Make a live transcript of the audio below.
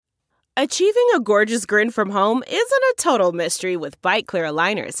Achieving a gorgeous grin from home isn't a total mystery with Byte Clear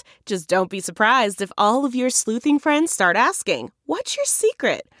aligners. Just don't be surprised if all of your sleuthing friends start asking, "What's your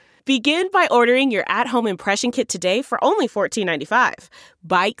secret?" Begin by ordering your at-home impression kit today for only $14.95.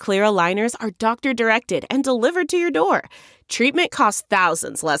 Byte Clear aligners are doctor-directed and delivered to your door. Treatment costs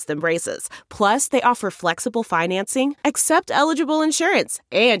thousands less than braces. Plus, they offer flexible financing, accept eligible insurance,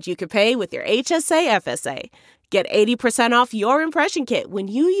 and you can pay with your HSA FSA. Get 80% off your impression kit when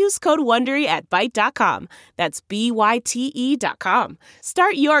you use code WONDERY at Byte.com. That's BYTE.com.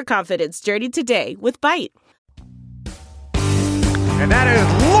 Start your confidence journey today with Byte. And that is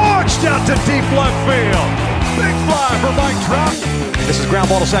launched out to deep left field. Big fly for Mike Trout. This is ground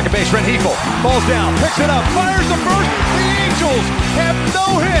ball to second base. Rengifo falls down, picks it up, fires the first. The Angels have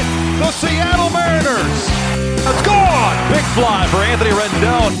no hit. The Seattle Mariners. It's gone. Big fly for Anthony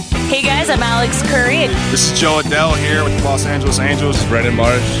Rendon. Hey guys, I'm Alex Curry. This is Joe Adell here with the Los Angeles Angels. This is Brendan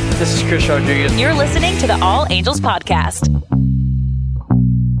Marsh. This is Chris Rodriguez. You're listening to the All Angels Podcast.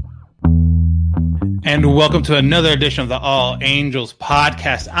 And welcome to another edition of the All Angels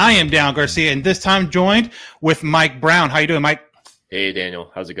Podcast. I am Dan Garcia, and this time joined with Mike Brown. How you doing, Mike? Hey,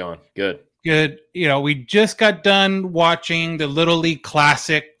 Daniel. How's it going? Good. Good. You know, we just got done watching the Little League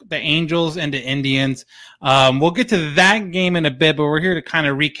Classic, the Angels and the Indians. We'll get to that game in a bit, but we're here to kind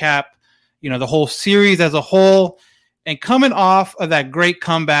of recap, you know, the whole series as a whole. And coming off of that great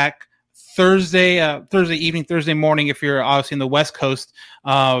comeback Thursday morning, if you're obviously in the West Coast,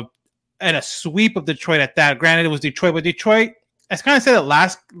 and a sweep of Detroit at that. Granted, it was Detroit, but Detroit, I kind of said it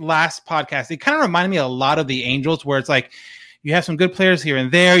last podcast, it kind of reminded me a lot of the Angels, where it's like you have some good players here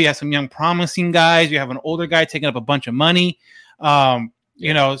and there, you have some young promising guys, you have an older guy taking up a bunch of money.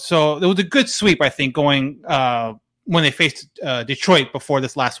 You know, so it was a good sweep, I think, going when they faced Detroit before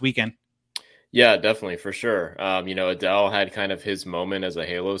this last weekend. Yeah, definitely, for sure. You know, Adell had kind of his moment as a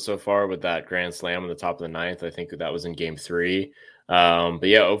halo so far with that grand slam on the top of the ninth. I think that was in Game 3. But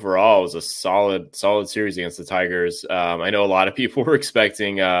yeah, overall, it was a solid series against the Tigers. I know a lot of people were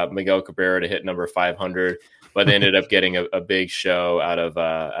expecting Miguel Cabrera to hit number 500, but they ended up getting a big show out of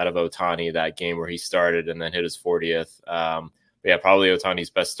Ohtani that game where he started and then hit his 40th. But yeah, probably Ohtani's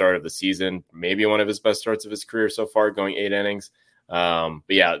best start of the season, maybe one of his best starts of his career so far, going 8 innings. But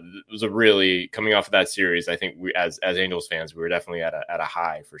yeah, it was a really, coming off of that series, I think we, as Angels fans, we were definitely at a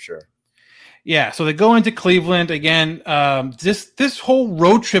high for sure. Yeah, so they go into Cleveland again. This whole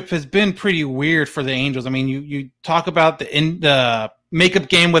road trip has been pretty weird for the Angels. I mean, you talk about the makeup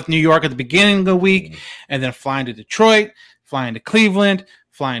game with New York at the beginning of the week, and then flying to Detroit, flying to Cleveland,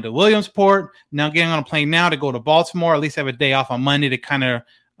 flying to Williamsport, now getting on a plane now to go to Baltimore, at least have a day off on Monday to kind of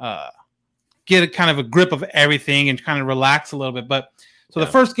get a kind of a grip of everything and kind of relax a little bit. But so the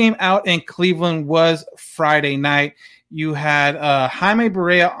first game out in Cleveland was Friday night. You had Jaime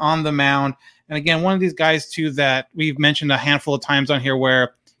Barría on the mound. And again, one of these guys, too, that we've mentioned a handful of times on here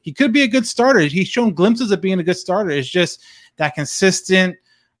where he could be a good starter. He's shown glimpses of being a good starter. It's just that consistent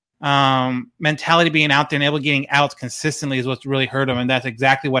mentality, being out there and able to getting outs consistently is what's really hurt him. And that's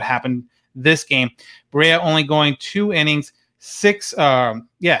exactly what happened this game. Barría only going 2 innings, 6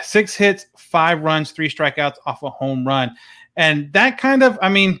 hits, 5 runs, 3 strikeouts off a home run. And that kind of, I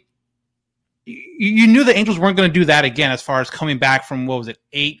mean, you knew the Angels weren't going to do that again as far as coming back from,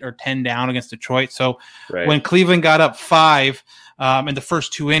 8 or 10 down against Detroit. So when Cleveland got up 5 in the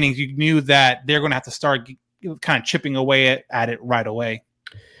first 2 innings, you knew that they're going to have to start kind of chipping away at it right away.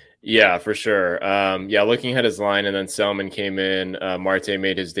 Yeah, for sure. Looking at his line, and then Selman came in, Marte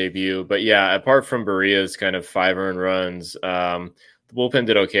made his debut. But yeah, apart from Barria's kind of 5 earned runs, the bullpen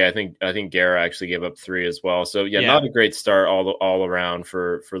did okay. I think Guerra actually gave up 3 as well. So yeah, not a great start all around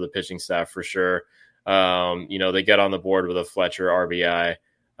for the pitching staff for sure. You know, they get on the board with a Fletcher RBI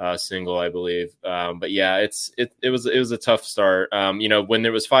single, I believe. But yeah, it was a tough start. You know, when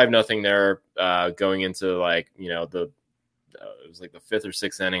there was 5-0 there going into like, you know, it was like the 5th or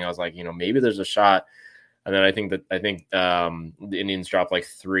 6th inning, I was like, you know, maybe there's a shot. And then I think the Indians dropped like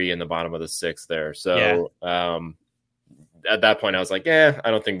 3 in the bottom of the 6th there. So at that point, I was like, I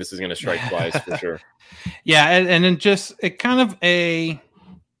don't think this is going to strike twice for sure. Yeah, and then just it kind of you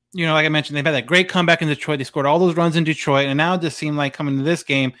know, like I mentioned, they've had that great comeback in Detroit. They scored all those runs in Detroit, and now it just seemed like coming to this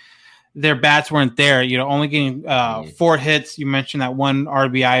game, their bats weren't there. You know, only getting 4 hits. You mentioned that 1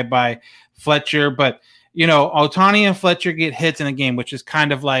 RBI by Fletcher, but you know, Ohtani and Fletcher get hits in a game, which is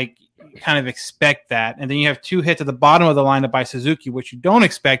kind of expect that. And then you have 2 hits at the bottom of the lineup by Suzuki, which you don't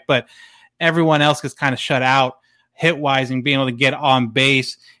expect, but everyone else gets kind of shut out hit-wise and being able to get on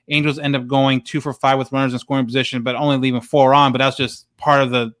base. Angels end up going 2 for 5 with runners in scoring position, but only leaving 4 on. But that's just part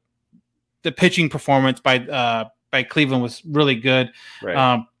of the pitching performance by Cleveland was really good.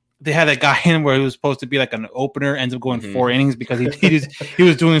 Right. they had that guy in where he was supposed to be like an opener, ends up going 4 innings because he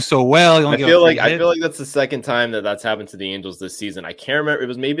was doing so well. I feel like that's the second time that's happened to the Angels this season. I can't remember. It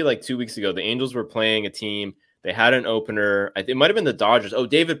was maybe like 2 weeks ago. The Angels were playing a team. They had an opener. It might have been the Dodgers. Oh,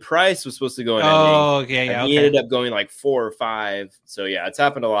 David Price was supposed to go in. He ended up going like 4 or 5. So yeah, it's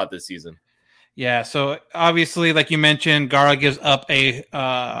happened a lot this season. Yeah, so obviously, like you mentioned, Gara gives up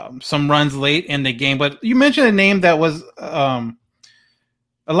some runs late in the game. But you mentioned a name that was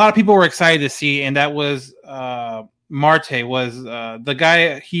a lot of people were excited to see, and that was Marte. Was the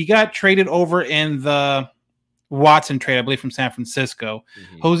guy he got traded over in the Watson trade, I believe, from San Francisco.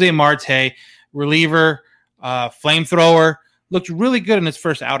 Jose Marte, reliever, flamethrower, looked really good in his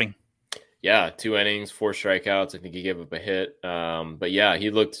first outing. Yeah, 2 innings, 4 strikeouts. I think he gave up a hit. But yeah,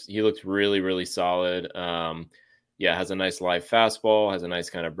 he looked really, really solid. Has a nice live fastball, has a nice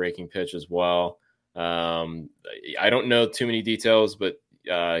kind of breaking pitch as well. I don't know too many details, but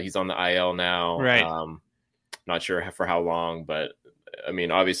he's on the IL now. Right. Not sure for how long, but I mean,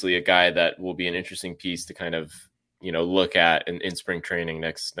 obviously a guy that will be an interesting piece to kind of, look at in spring training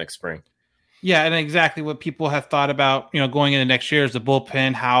next spring. Yeah, and exactly what people have thought about, going into next year is the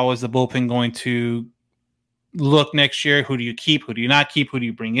bullpen. How is the bullpen going to look next year? Who do you keep? Who do you not keep? Who do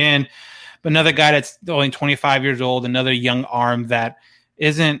you bring in? But another guy that's only 25 years old, another young arm that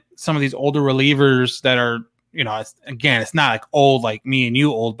isn't some of these older relievers that are, it's not like old like me and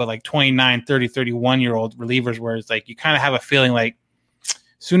you old, but like 29, 30, 31-year-old relievers where it's like you kind of have a feeling like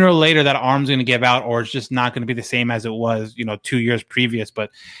sooner or later that arm's going to give out, or it's just not going to be the same as it was, 2 years previous. But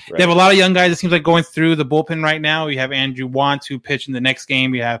They have a lot of young guys, it seems like, going through the bullpen right now. You have Andrew Wantz, who pitched in the next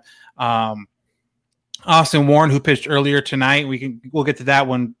game. You have Austin Warren, who pitched earlier tonight. We'll get to that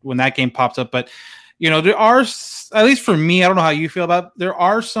when that game pops up. But, there are, at least for me, I don't know how you feel about it, there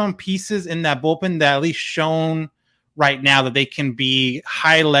are some pieces in that bullpen that at least shown right now that they can be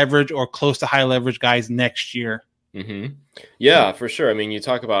high leverage or close to high leverage guys next year. Mm-hmm. Yeah, for sure. I mean, you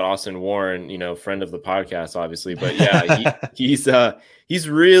talk about Austin Warren, friend of the podcast, obviously, but yeah, he's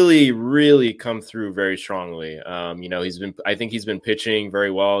really, really come through very strongly. I think he's been pitching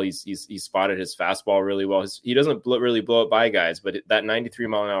very well. He's spotted his fastball really well. He doesn't really blow it by guys, but that 93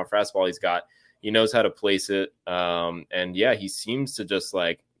 mile an hour fastball he's got, he knows how to place it. And yeah, he seems to just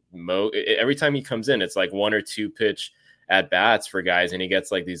like every time he comes in, it's like 1 or 2 pitch at bats for guys, and he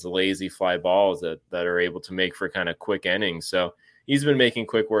gets like these lazy fly balls that are able to make for kind of quick innings. So he's been making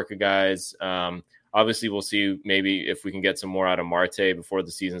quick work of guys. Obviously we'll see maybe if we can get some more out of Marte before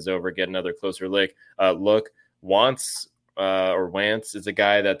the season's over, get another closer look. Wantz is a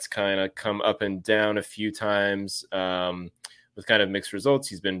guy that's kind of come up and down a few times with kind of mixed results.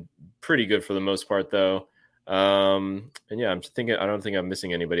 He's been pretty good for the most part though. And yeah, I'm just thinking, I don't think I'm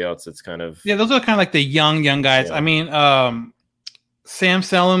missing anybody else. It's kind of, those are kind of like the young guys. Yeah. I mean, Sam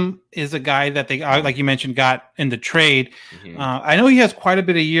Selim is a guy that they, like you mentioned, got in the trade. Mm-hmm. I know he has quite a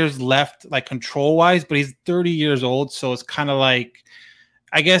bit of years left, like control wise, but he's 30 years old. So it's kind of like,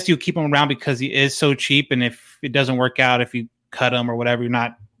 I guess you keep him around because he is so cheap. And if it doesn't work out, if you cut him or whatever, you're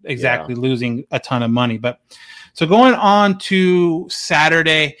not exactly losing a ton of money. But so going on to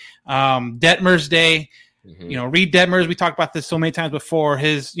Saturday, Detmers Day. Mm-hmm. Reed Detmers, we talked about this so many times before.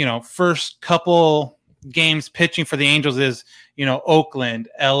 His, first couple games pitching for the Angels is, Oakland,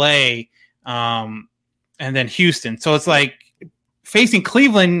 LA, and then Houston. So it's like facing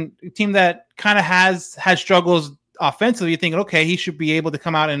Cleveland, a team that kind of has had struggles offensively. You're thinking, okay, he should be able to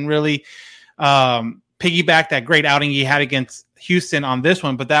come out and really piggyback that great outing he had against Houston on this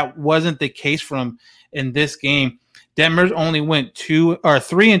one, but that wasn't the case for him in this game. Detmers only went 3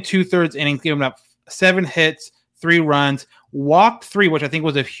 2/3 innings, giving up 7 hits, 3 runs, walked 3, which I think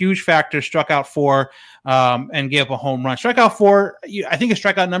was a huge factor, struck out 4, and gave up a home run. Strikeout 4, I think his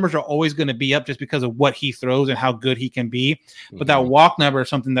strikeout numbers are always going to be up just because of what he throws and how good he can be. Mm-hmm. But that walk number is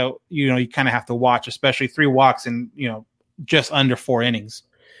something that, you kind of have to watch, especially 3 walks in, just under 4 innings.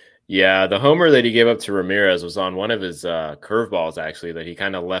 Yeah, the homer that he gave up to Ramirez was on one of his curveballs, actually, that he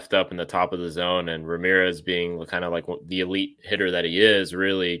kind of left up in the top of the zone. And Ramirez, being kind of like the elite hitter that he is,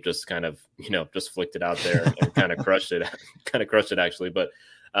 really just kind of, just flicked it out there and kind of crushed it. Actually. But,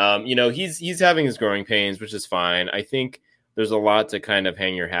 he's having his growing pains, which is fine. I think there's a lot to kind of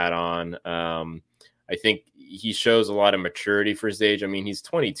hang your hat on. I think he shows a lot of maturity for his age. I mean, he's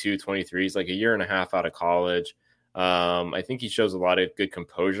 22, 23. He's like a year and a half out of college. I think he shows a lot of good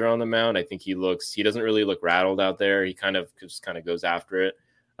composure on the mound. I think he doesn't really look rattled out there. He kind of goes after it.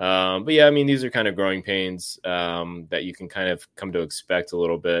 But yeah, I mean, these are kind of growing pains that you can kind of come to expect a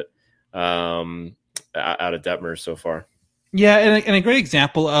little bit out of Detmers so far. Yeah, and a great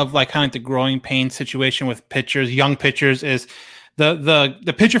example of like kind of the growing pain situation with pitchers, young pitchers, is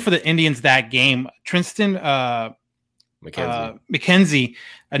The pitcher for the Indians that game, Tristan McKenzie,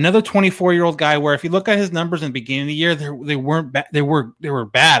 another 24-year-old guy. Where if you look at his numbers in the beginning of the year, they weren't bad. They were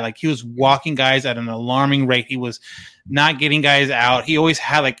bad. Like he was walking guys at an alarming rate. He was not getting guys out. He always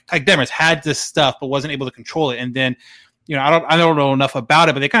had like Demers had this stuff, but wasn't able to control it. And then, I don't know enough about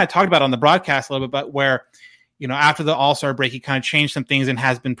it, but they kind of talked about it on the broadcast a little bit. But where, after the All-Star break, he kind of changed some things and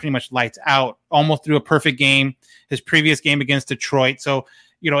has been pretty much lights out. Almost threw a perfect game. His previous game against Detroit. So,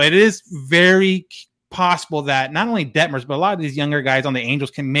 it is very possible that not only Detmers, but a lot of these younger guys on the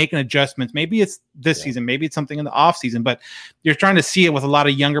Angels can make an adjustment. Maybe it's this season, maybe it's something in the off season, but you're trying to see it with a lot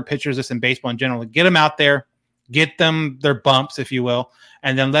of younger pitchers just in baseball in general. Get them out there, get them their bumps, if you will,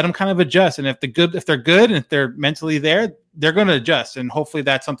 and then let them kind of adjust. And if they're good and if they're mentally there, they're going to adjust. And hopefully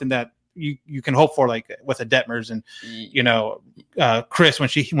that's something that you can hope for, like with a Detmers and Chris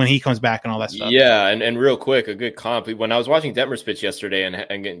when he comes back and all that stuff. Yeah, and real quick, a good comp. When I was watching Detmers pitch yesterday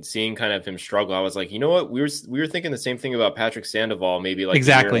and seeing kind of him struggle, I was like, you know what? We were thinking the same thing about Patrick Sandoval maybe like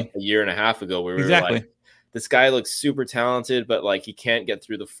a year and a half ago, where we were like, this guy looks super talented, but like he can't get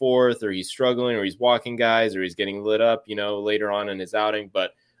through the fourth, or he's struggling, or he's walking guys, or he's getting lit up, later on in his outing.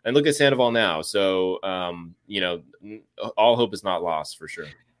 And look at Sandoval now. So all hope is not lost for sure.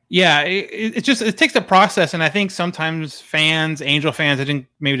 Yeah, it takes a process, and I think sometimes fans, Angel fans, I think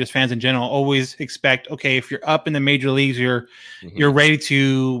maybe just fans in general, always expect, okay, if you're up in the major leagues, you're ready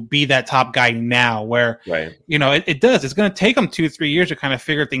to be that top guy now. Where it does. It's going to take him 2-3 years to kind of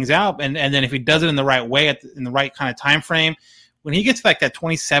figure things out, and then if he does it in the right way, in the right kind of time frame, when he gets to like that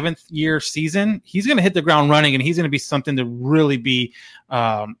 27th year season, he's going to hit the ground running, and he's going to be something to really be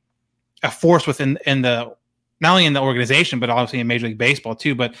a force within not only in the organization, but obviously in Major League Baseball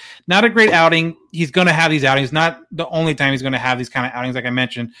too. But not a great outing. He's going to have these outings. Not the only time he's going to have these kind of outings. Like I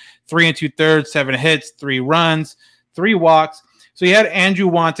mentioned, 3 2/3, 7 hits, 3 runs, 3 walks. So you had Andrew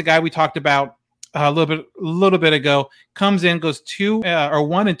Want, a guy we talked about a little bit ago, comes in, goes 1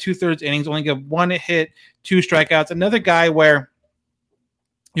 2/3 innings, only get 1 hit, 2 strikeouts. Another guy where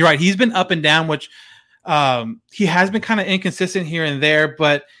you're right, he's been up and down, which he has been kind of inconsistent here and there,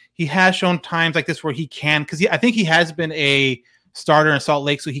 but he has shown times like this where he can, because I think he has been a starter in Salt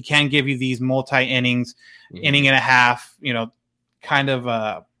Lake, so he can give you these multi-innings, inning and a half, kind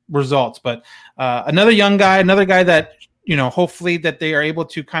of results. But another young guy, another guy that, hopefully that they are able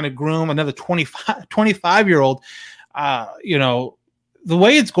to kind of groom, another 25-year-old. The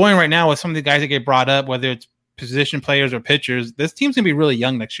way it's going right now with some of the guys that get brought up, whether it's position players or pitchers, this team's going to be really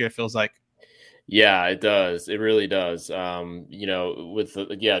young next year, it feels like. Yeah, it does. It really does. Just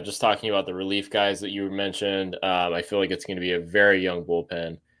talking about the relief guys that you mentioned, I feel like it's going to be a very young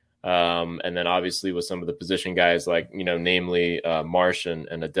bullpen. And then obviously with some of the position guys like, namely Marsh and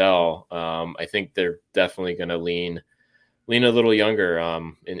Adele, I think they're definitely going to lean a little younger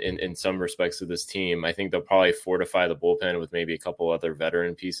in some respects of this team. I think they'll probably fortify the bullpen with maybe a couple other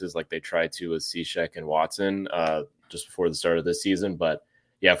veteran pieces like they tried to with Cishek and Watson just before the start of this season. But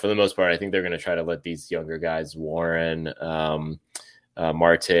yeah, for the most part, I think they're going to try to let these younger guys, Warren,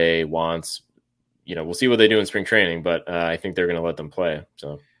 Marte, Wants, we'll see what they do in spring training, but I think they're going to let them play.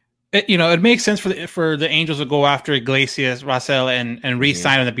 So, it makes sense for the Angels to go after Iglesias, Raisel, and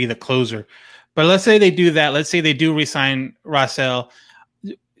re-sign him to be the closer. But let's say they do that. Let's say they do re-sign Raisel,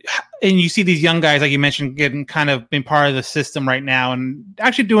 and you see these young guys, like you mentioned, getting kind of being part of the system right now and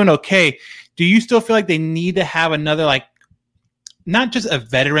actually doing okay. Do you still feel like they need to have another, like, not just a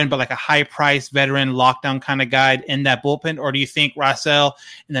veteran, but like a high-priced veteran lockdown kind of guy in that bullpen? Or do you think Raisel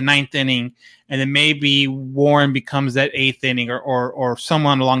in the 9th inning, and then maybe Warren becomes that 8th inning or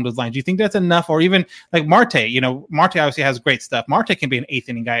someone along those lines? Do you think that's enough? Or even like Marte, Marte obviously has great stuff. Marte can be an 8th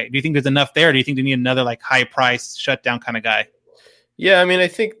inning guy. Do you think there's enough there? Or do you think they need another like high-priced shutdown kind of guy? Yeah, I mean, I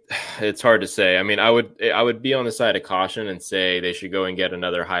think it's hard to say. I mean, I would be on the side of caution and say they should go and get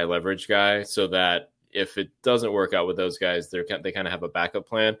another high-leverage guy so that if it doesn't work out with those guys, they kind of have a backup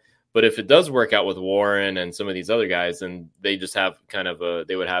plan. But if it does work out with Warren and some of these other guys, then they just have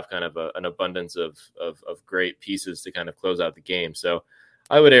an abundance of great pieces to kind of close out the game. So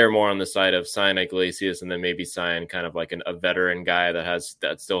I would err more on the side of sign Iglesias and then maybe sign kind of like a veteran guy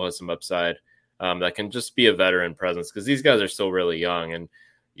that still has some upside, that can just be a veteran presence, because these guys are still really young. And,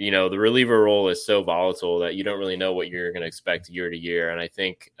 the reliever role is so volatile that you don't really know what you're going to expect year to year. And I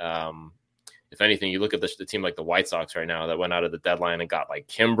think, if anything, you look at the team like the White Sox right now that went out of the deadline and got like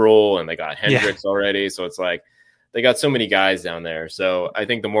Kimbrel and they got Hendricks already. So it's like they got so many guys down there. So I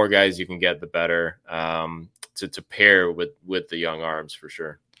think the more guys you can get, the better to pair with the young arms for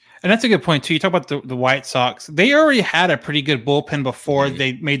sure. And that's a good point too. You talk about the White Sox. They already had a pretty good bullpen before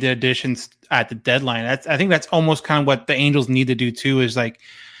they made the additions at the deadline. I think that's almost kind of what the Angels need to do too. Is like,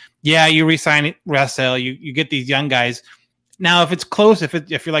 yeah, you re-sign Russell, you get these young guys. Now, if it's close, if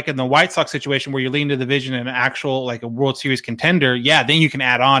you're like in the White Sox situation where you're leading the division in an actual like a World Series contender, yeah, then you can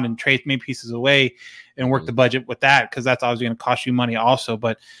add on and trade maybe pieces away and work the budget with that, because that's obviously going to cost you money also.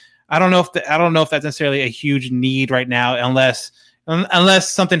 But I don't know if that's necessarily a huge need right now, unless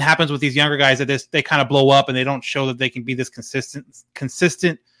something happens with these younger guys that they kind of blow up and they don't show that they can be this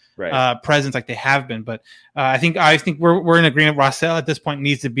consistent presence like they have been. But I think we're in agreement. Russell at this point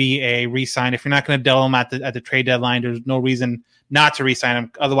needs to be a re-sign. If you're not going to deal him at the trade deadline, there's no reason not to re-sign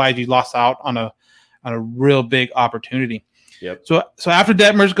him. Otherwise, you lost out on a real big opportunity. Yep. So after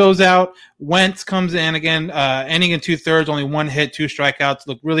Detmers goes out, Wentz comes in again, ending in 2/3, only 1 hit, 2 strikeouts,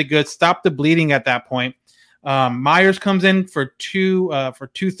 look really good. Stop the bleeding at that point. Myers comes in for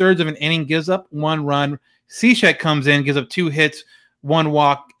 2/3 of an inning, gives up 1 run. Cishek comes in, gives up 2 hits, 1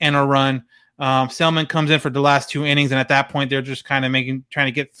 walk and a run. Selman comes in for the last 2 innings, and at that point, they're just kind of trying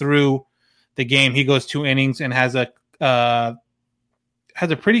to get through the game. He goes 2 innings and has a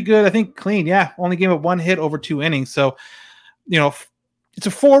pretty good, I think, clean. Yeah, only gave up 1 hit over 2 innings. So, it's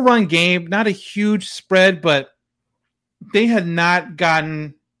a 4-run game, not a huge spread, but they had not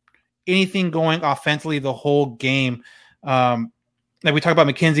gotten anything going offensively the whole game. Like we talked about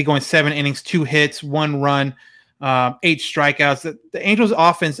McKenzie going 7 innings, 2 hits, 1 run, 8 strikeouts. The Angels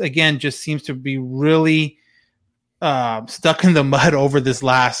offense, again, just seems to be really stuck in the mud over this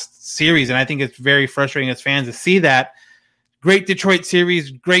last series. And I think it's very frustrating as fans to see that. Great Detroit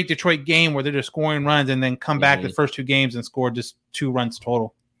series, great Detroit game where they're just scoring runs and then come back the first 2 games and score just 2 runs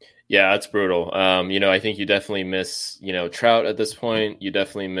total. Yeah, that's brutal. I think you definitely miss, Trout at this point. You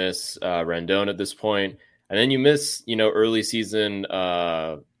definitely miss Rendon at this point. And then you miss, early season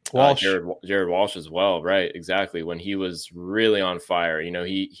Walsh. Jared Walsh as well. Right, exactly. When he was really on fire.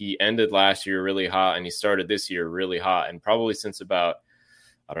 He ended last year really hot and he started this year really hot. And probably since about,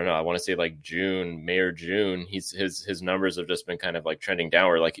 I don't know, I want to say like May or June, his numbers have just been kind of like trending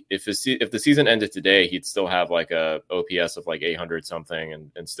downward. Like if the season ended today, he'd still have like a OPS of like 800 something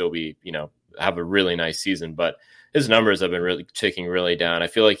and still be, have a really nice season. But his numbers have been really ticking really down. I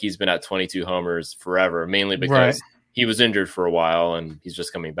feel like he's been at 22 homers forever, mainly because he was injured for a while and he's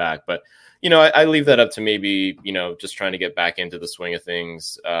just coming back. But, I leave that up to maybe, just trying to get back into the swing of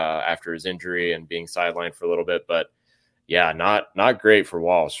things after his injury and being sidelined for a little bit. But yeah, not great for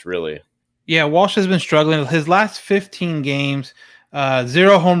Walsh, really. Yeah, Walsh has been struggling. His last 15 games,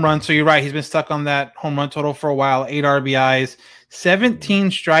 0 home runs. So you're right. He's been stuck on that home run total for a while, 8 RBIs, 17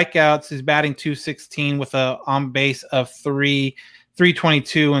 strikeouts. He's batting .216 with a on base of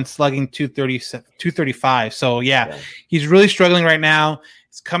 322 and slugging 235. So yeah, he's really struggling right now.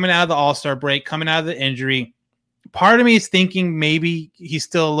 He's coming out of the All-Star break, coming out of the injury. Part of me is thinking maybe he's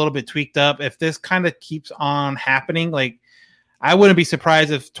still a little bit tweaked up. If this kind of keeps on happening, like I wouldn't be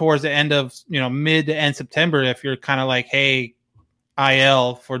surprised if towards the end of, mid to end September, if you're kind of like, hey,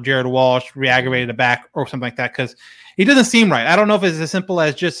 IL for Jared Walsh, re-aggravated a back or something like that, because he doesn't seem right. I don't know if it's as simple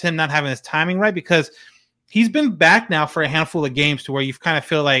as just him not having his timing right, because he's been back now for a handful of games to where you kind of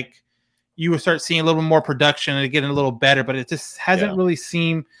feel like you will start seeing a little more production and getting a little better, but it just hasn't really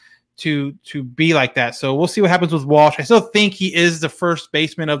seemed to be like that. So we'll see what happens with Walsh. I still think he is the first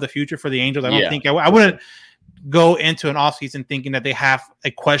baseman of the future for the Angels. I don't think I wouldn't go into an offseason thinking that they have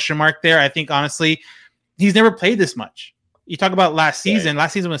a question mark there. I think honestly, he's never played this much. You talk about last season.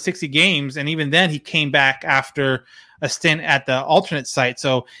 Last season was 60 games, and even then he came back after a stint at the alternate site.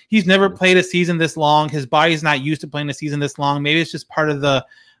 So he's never played a season this long. His body's not used to playing a season this long. Maybe it's just part of the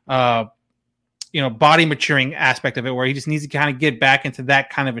body maturing aspect of it, where he just needs to kind of get back into that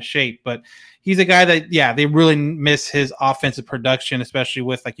kind of a shape. But he's a guy that, they really miss his offensive production, especially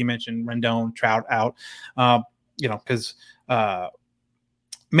with, like you mentioned, Rendon, Trout out, because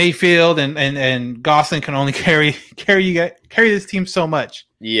Mayfield and Gosselin can only carry this team so much.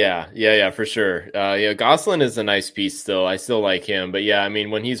 Yeah, for sure. Gosselin is a nice piece still. I still like him. But yeah, I mean,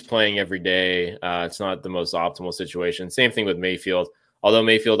 when he's playing every day, it's not the most optimal situation. Same thing with Mayfield. Although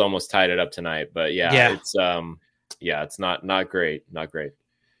Mayfield almost tied it up tonight, but it's not great.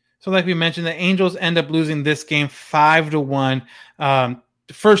 So like we mentioned, the Angels end up losing this game 5-1.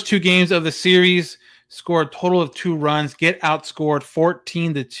 The first 2 games of the series scored a total of 2 runs, get outscored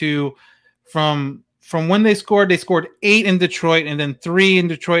 14-2. From when they scored 8 in Detroit, and then 3 in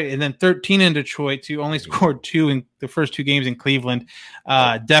Detroit, and then 13 in Detroit, to only scored 2 in the first 2 games in Cleveland.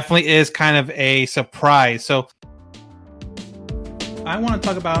 Definitely is kind of a surprise. So I want to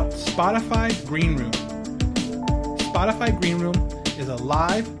talk about Spotify Green Room. Spotify Green Room is a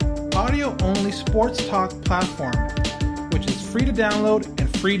live, audio-only sports talk platform, which is free to download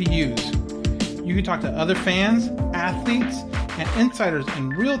and free to use. You can talk to other fans, athletes, and insiders in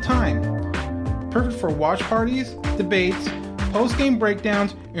real time. Perfect for watch parties, debates, post-game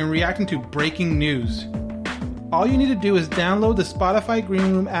breakdowns, and reacting to breaking news. All you need to do is download the Spotify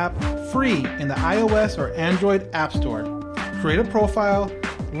Green Room app free in the iOS or Android App Store. Create a profile,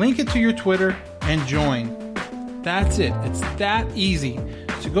 link it to your Twitter, and join. That's it. It's that easy.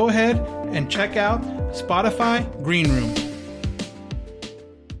 So go ahead and check out Spotify Green Room.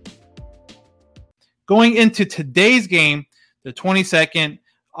 Going into today's game, the 22nd,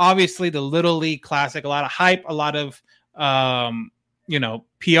 obviously the Little League Classic, a lot of hype, a lot of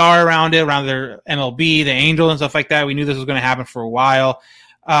PR around it, around their MLB, the Angels and stuff like that. We knew this was going to happen for a while.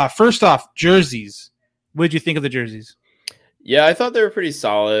 First off, jerseys. What did you think of the jerseys? Yeah, I thought they were pretty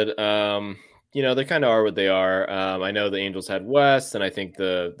solid. They kind of are what they are. I know the Angels had West, and I think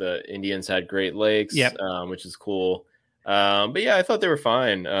the Indians had Great Lakes, which is cool. But yeah, I thought they were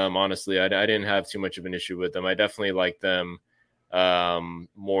fine. Honestly, I didn't have too much of an issue with them. I definitely like them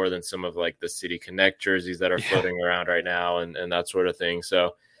more than some of like the City Connect jerseys that are floating around right now and that sort of thing.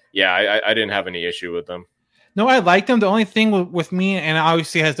 So yeah, I didn't have any issue with them. No, I like them. The only thing with me, and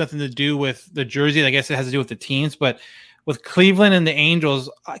obviously it has nothing to do with the jersey, I guess it has to do with the teams, but with Cleveland and the Angels,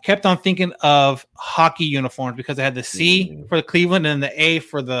 I kept on thinking of hockey uniforms because I had the C for the Cleveland and the A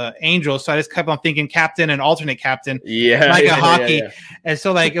for the Angels. So I just kept on thinking captain and alternate captain, hockey. Yeah. And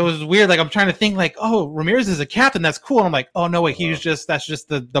so like, it was weird. Like I'm trying to think like, oh, Ramirez is a captain. That's cool. And I'm like, oh no, wait, that's just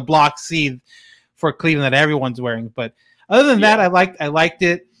the block C for Cleveland that everyone's wearing. But other than that, I liked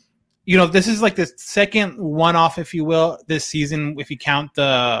it. This is like the second one-off, if you will, this season, if you count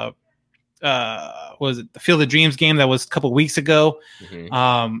the the Field of Dreams game that was a couple of weeks ago.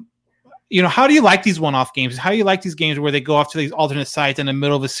 Mm-hmm. How do you like these one-off games? How do you like these games where they go off to these alternate sites in the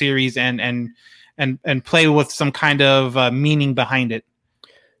middle of a series and play with some kind of meaning behind it?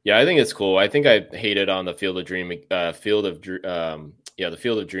 Yeah, I think it's cool. I think I hated on the Field of Dreams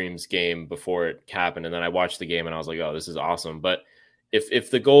game before it happened, and then I watched the game and I was like, oh, this is awesome. But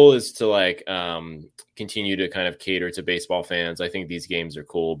if the goal is to like continue to kind of cater to baseball fans, I think these games are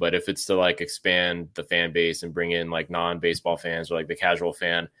cool. But if it's to like expand the fan base and bring in like non-baseball fans or like the casual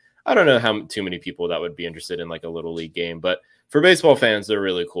fan, I don't know how too many people that would be interested in like a Little League game. But for baseball fans, they're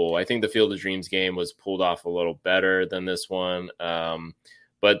really cool. I think the Field of Dreams game was pulled off a little better than this one.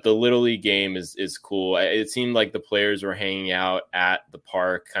 But the Little League game is cool. It seemed like the players were hanging out at the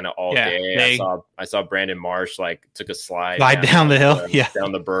park kind of all day. I saw Brandon Marsh like took a slide down the hill,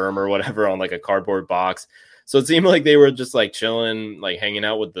 down the berm or whatever on like a cardboard box. So it seemed like they were just like chilling, like hanging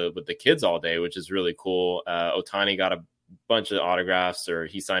out with the kids all day, which is really cool. Ohtani got a bunch of autographs, or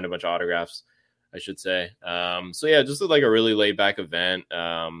he signed a bunch of autographs, I should say. So yeah, just like a really laid back event.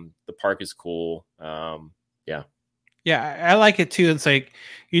 The park is cool. Yeah, I like it too. It's like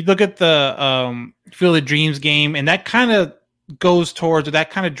you look at the Field of Dreams game, and that kind of goes towards, or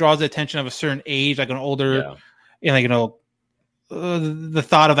that kind of draws the attention of a certain age, like an older, the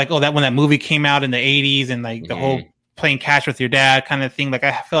thought of like, oh, that when that movie came out in the 80s and like the whole playing catch with your dad kind of thing. Like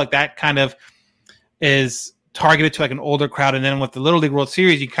I feel like that kind of is targeted to like an older crowd. And then with the Little League World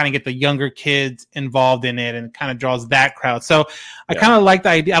Series, you kind of get the younger kids involved in it and kind of draws that crowd. So I kind of like the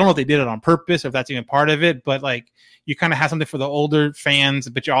idea. I don't know if they did it on purpose or if that's even part of it, but like, you kind of have something for the older fans,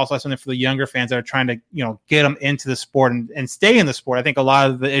 but you also have something for the younger fans that are trying to, get them into the sport and stay in the sport. I think a lot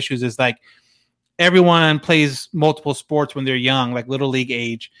of the issues is like everyone plays multiple sports when they're young, like Little League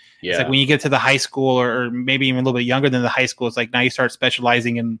age. Yeah. It's like when you get to the high school or maybe even a little bit younger than the high school, it's like now you start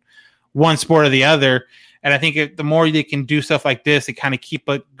specializing in one sport or the other. And I think the more they can do stuff like this, to kind of keep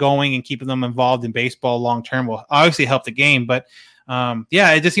it going and keeping them involved in baseball long term will obviously help the game. But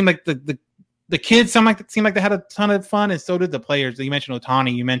it just seemed like the kids seemed like they had a ton of fun, and so did the players. You mentioned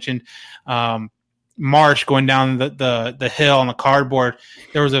Ohtani. You mentioned Marsh going down the hill on the cardboard.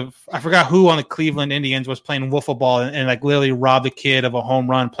 There was I forgot who on the Cleveland Indians was playing wiffle ball and like literally robbed a kid of a home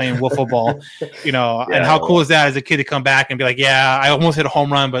run playing wiffle ball. And how cool is that as a kid to come back and be like, yeah, I almost hit a home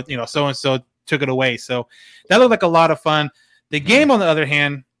run, but so and so took it away. So that looked like a lot of fun. The game, on the other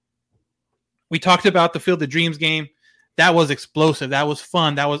hand, we talked about the Field of Dreams game. That was explosive. That was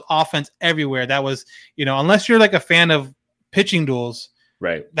fun. That was offense everywhere. That was, unless you're like a fan of pitching duels,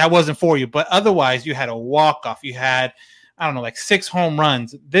 right? That wasn't for you. But otherwise, you had a walk-off. You had, I don't know, like 6 home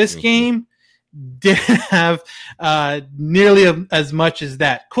runs. This game didn't have nearly as much as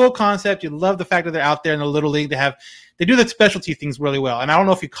that. Cool concept. You love the fact that they're out there in the Little League. They do the specialty things really well. And I don't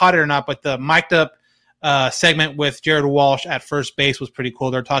know if you caught it or not, but the mic'd up segment with Jared Walsh at first base was pretty cool.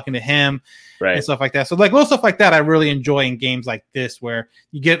 They're talking to him and stuff like that. So like little stuff like that I really enjoy in games like this, where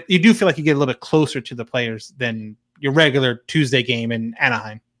you do feel like you get a little bit closer to the players than your regular Tuesday game in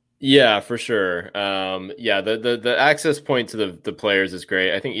Anaheim. Yeah, for sure. Yeah, the access point to the players is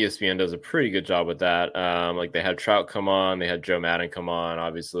great. I think ESPN does a pretty good job with that. Like they had Trout come on, they had Joe Madden come on,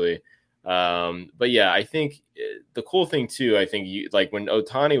 obviously. But yeah, I think the cool thing too, I think like when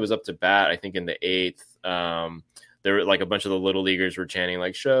Ohtani was up to bat, I think in the 8th, there were like a bunch of the little leaguers were chanting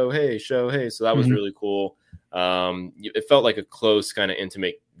like "Show hey, show hey," so that was really cool. It felt like a close kind of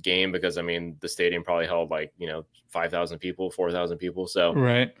intimate game because I mean the stadium probably held like 5,000 people, 4,000 people. So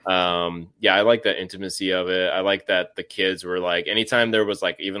Right. Yeah, I like the intimacy of it. I like that the kids were like, anytime there was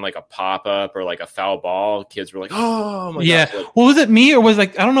like even like a pop up or like a foul ball, kids were like, oh my yeah. gosh. Like, well, was it me or was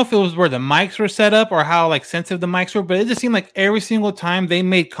like I don't know if it was where the mics were set up or how like sensitive the mics were, but it just seemed like every single time they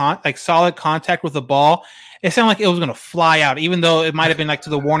made like solid contact with the ball, it sounded like it was going to fly out, even though it might have been like to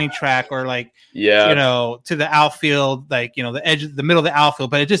the warning track or like, to the outfield, like, the edge, the middle of the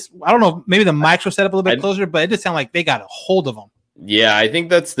outfield. But it just, I don't know, maybe the mics were set up a little bit closer, but it just sounded like they got a hold of them. Yeah, I think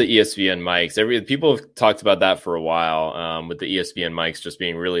that's the ESPN mics. People have talked about that for a while, with the ESPN mics just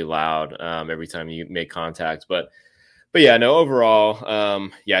being really loud every time you make contact. But yeah, no, overall,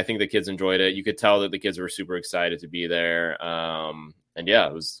 I think the kids enjoyed it. You could tell that the kids were super excited to be there. And yeah,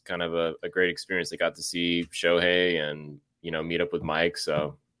 it was kind of a great experience. They got to see Shohei and, meet up with Mike.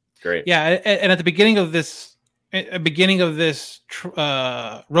 So great. Yeah. And at the beginning of this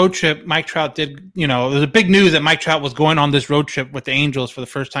road trip, Mike Trout did, it was a big news that Mike Trout was going on this road trip with the Angels for the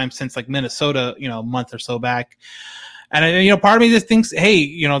first time since like Minnesota, a month or so back. And, part of me just thinks,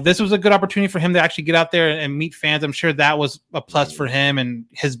 hey, this was a good opportunity for him to actually get out there and meet fans. I'm sure that was a plus for him and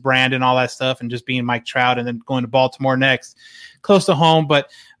his brand and all that stuff and just being Mike Trout and then going to Baltimore next, close to home.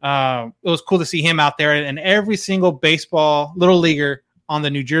 But it was cool to see him out there. And every single baseball little leaguer on the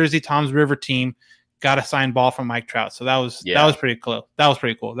New Jersey Toms River team got a signed ball from Mike Trout. So that was pretty cool. That was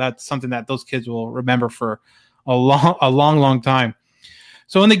pretty cool. That's something that those kids will remember for a long time.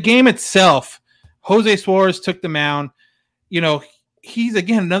 So in the game itself, Jose Suarez took the mound. He's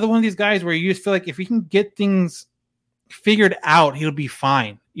again another one of these guys where you just feel like if he can get things figured out, he'll be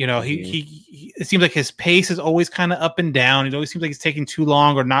fine. He it seems like his pace is always kind of up and down. It always seems like he's taking too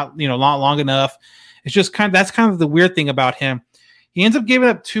long or not long enough. It's just that's kind of the weird thing about him. He ends up giving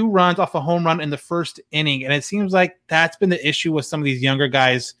up 2 runs off a home run in the first inning, and it seems like that's been the issue with some of these younger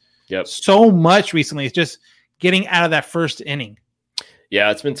guys so much recently. It's just getting out of that first inning. Yeah,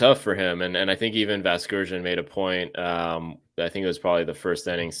 it's been tough for him. And I think even Vasgersian made a point. I think it was probably the first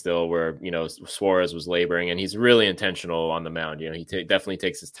inning still where, Suarez was laboring and he's really intentional on the mound. He definitely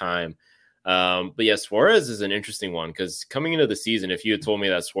takes his time. But yeah, Suarez is an interesting one because coming into the season, if you had told me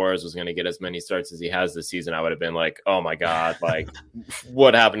that Suarez was going to get as many starts as he has this season, I would have been like, oh my God, like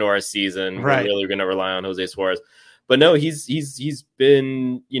what happened to our season? Right. We're really going to rely on Jose Suarez. But no, he's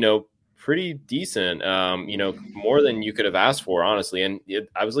been, pretty decent, more than you could have asked for, honestly. And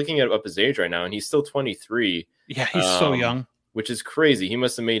I was looking up his age right now, and he's still 23. Yeah, he's so young, which is crazy. He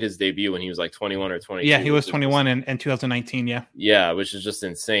must have made his debut when he was like 21 or 22. Yeah, he was 21 in 2019. Yeah, which is just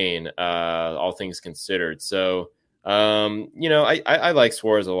insane, all things considered. So, I like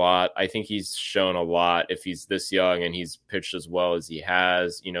Suarez a lot. I think he's shown a lot if he's this young and he's pitched as well as he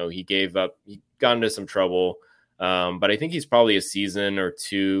has. He got into some trouble. But I think he's probably a season or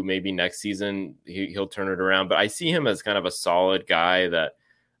 2, maybe next season he'll turn it around. But I see him as kind of a solid guy that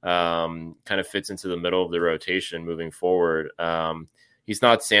kind of fits into the middle of the rotation moving forward. He's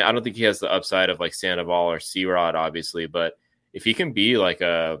not I don't think he has the upside of like Sandoval or C-Rod, obviously. But if he can be like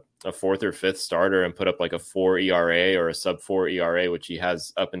a 4th or 5th starter and put up like a 4 ERA or a sub 4 ERA, which he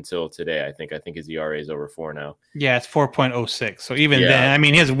has up until today, I think his ERA is over 4 now. Yeah, it's 4.06. So even then, I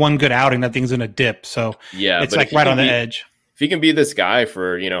mean, he has one good outing, that thing's in a dip. So yeah, it's like right on the edge. If he can be this guy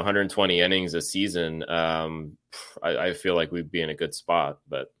for 120 innings a season, I feel like we'd be in a good spot.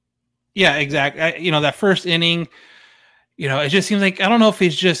 But yeah, exactly. That first inning, it just seems like I don't know if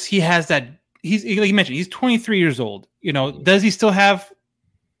he has that. Like you mentioned, he's 23 years old. Does he still have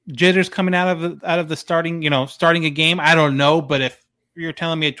jitters coming out of the starting a game? I don't know, but if you're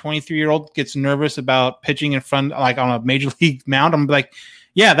telling me a 23-year-old gets nervous about pitching in front, like on a major league mound, I'm like,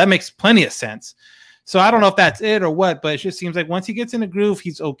 yeah, that makes plenty of sense. So I don't know if that's it or what, but it just seems like once he gets in a groove,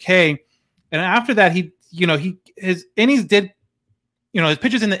 he's okay. And after that, his innings did, his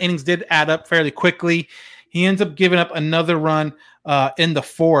pitches in the innings did add up fairly quickly. He ends up giving up another run in the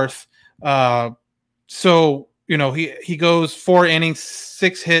 4th. So he goes 4 innings,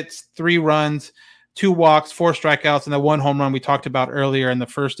 6 hits, 3 runs, 2 walks, 4 strikeouts, and the 1 home run we talked about earlier in the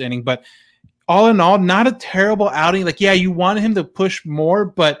first inning. But all in all, not a terrible outing. Like, yeah, you wanted him to push more,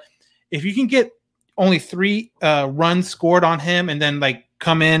 but if you can get only 3 runs scored on him and then like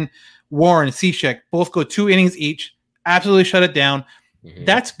come in, Warren, Cishek, both go 2 innings each, absolutely shut it down.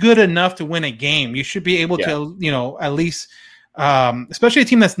 that's good enough to win a game. You should be able to, at least, especially a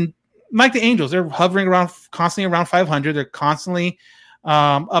team that's like the Angels. They're hovering constantly around 500. They're constantly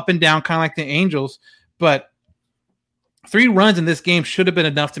up and down, kind of like the Angels. But 3 runs in this game should have been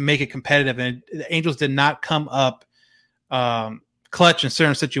enough to make it competitive. And the Angels did not come up clutch in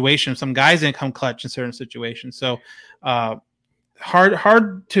certain situations. Some guys didn't come clutch in certain situations. So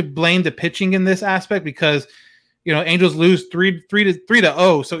hard to blame the pitching in this aspect because Angels lose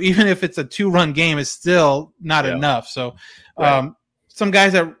 3-0. So even if it's a 2-run game, it's still not enough. So some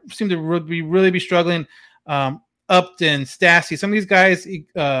guys that seem to really be struggling, Upton, Stassi, some of these guys,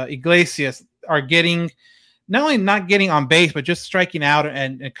 Iglesias, are getting not only not getting on base, but just striking out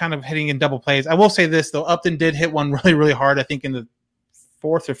and kind of hitting in double plays. I will say this though, Upton did hit one really, really hard, I think in the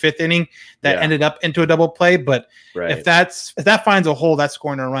 4th or 5th inning that ended up into a double play. But if that finds a hole, that's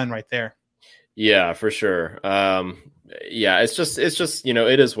scoring a run right there. Yeah, for sure. It's just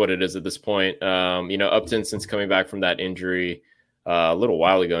it is what it is at this point. Upton, since coming back from that injury a little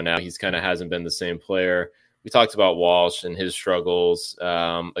while ago now, he's kind of hasn't been the same player. We talked about Walsh and his struggles.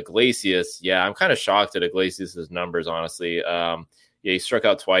 Iglesias, I'm kind of shocked at Iglesias' numbers, honestly. He struck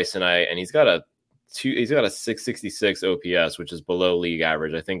out twice tonight, and he's got a 666 OPS, which is below league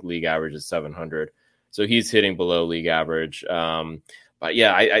average. I think league average is 700, so he's hitting below league average. But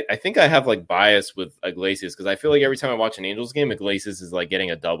I think I have like bias with Iglesias because I feel like every time I watch an Angels game, Iglesias is like getting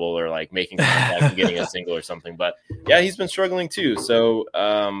a double or like making contact and getting a single or something. But he's been struggling too. So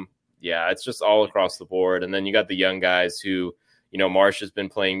it's just all across the board. And then you got the young guys who, Marsh has been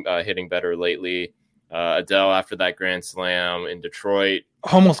playing, hitting better lately. Adele after that grand slam in Detroit.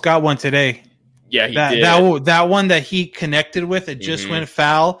 Almost got one today. Yeah, he did. That one that he connected with, it just went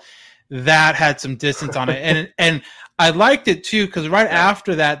foul. That had some distance on it. And I liked it too, because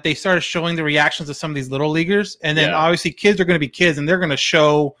after that, they started showing the reactions of some of these little leaguers. And then obviously kids are going to be kids and they're going to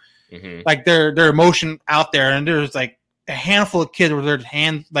show like their emotion out there. And there's like a handful of kids with their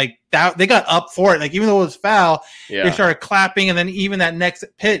hands like that. They got up for it. Like, even though it was foul, they started clapping. And then even that next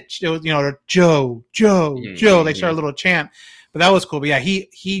pitch, it was, Joe, they started a little chant. But that was cool. But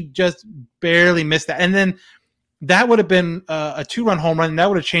he just barely missed that. And then that would have been a 2-run home run. And that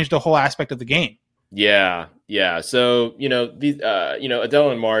would have changed the whole aspect of the game. Yeah. So, these,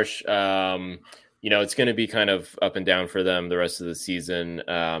 Adele and Marsh, it's going to be kind of up and down for them the rest of the season.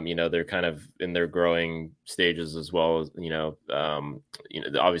 They're kind of in their growing stages as well.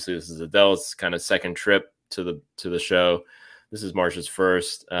 Obviously this is Adele's kind of second trip to the show. This is Marsh's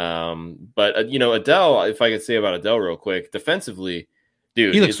first. But Adele, if I could say about Adele real quick, defensively,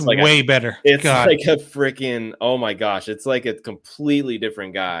 dude, he looks like way better. It's like a freaking, oh my gosh, it's like a completely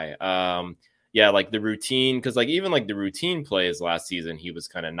different guy. Like the routine, because like even like the routine plays last season, he was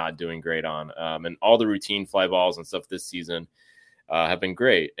kind of not doing great on. And all the routine fly balls and stuff this season have been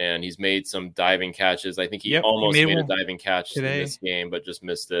great. And he's made some diving catches. I think he almost made a diving catch today in this game, but just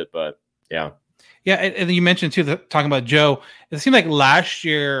missed it. But yeah. Yeah, and you mentioned too, talking about Joe, it seemed like last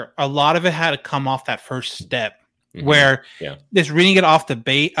year a lot of it had to come off that first step, where just reading it off the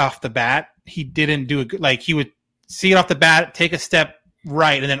bat, he didn't do it. Like, he would see it off the bat, take a step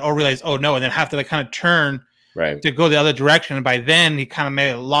right, and then realize, oh no, and then have to like kind of turn to go the other direction. And by then he kind of may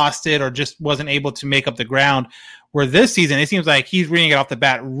have lost it or just wasn't able to make up the ground. Where this season, it seems like he's reading it off the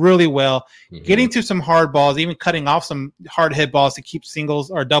bat really well, getting to some hard balls, even cutting off some hard hit balls to keep singles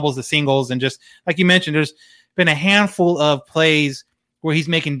or doubles to singles. And just like you mentioned, there's been a handful of plays where he's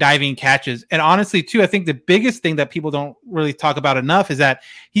making diving catches. And honestly, too, I think the biggest thing that people don't really talk about enough is that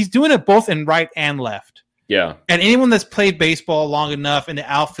he's doing it both in right and left. Yeah. And anyone that's played baseball long enough in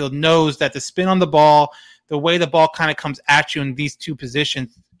the outfield knows that the spin on the ball, the way the ball kind of comes at you in these two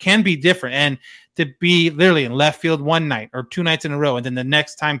positions can be different. And to be literally in left field one night or 2 nights in a row, and then the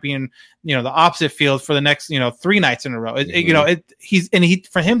next time being, the opposite field for the next, 3 nights in a row.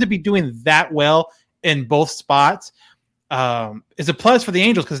 For him to be doing that well in both spots is a plus for the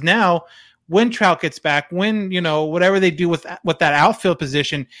Angels, because now when Trout gets back, when, whatever they do with that outfield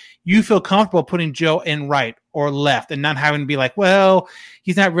position, you feel comfortable putting Joe in right or left and not having to be like, well,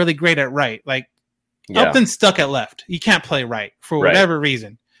 he's not really great at right. Like, Upton's stuck at left. He can't play right for whatever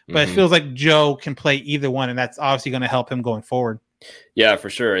reason. But it feels like Joe can play either one, and that's obviously going to help him going forward. Yeah, for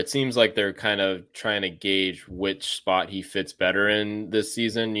sure. It seems like they're kind of trying to gauge which spot he fits better in this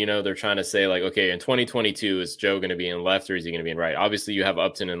season. They're trying to say like, okay, in 2022, is Joe going to be in left or is he going to be in right? Obviously, you have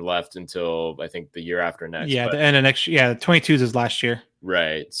Upton in left until I think the year after next. Yeah, the end of next year. Yeah, the 22s is last year.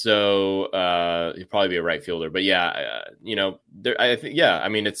 Right. So he'll probably be a right fielder. But I think,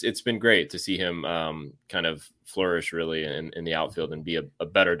 it's been great to see him kind of flourish really in the outfield and be a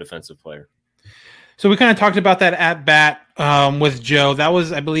better defensive player. So we kind of talked about that at bat with Joe. That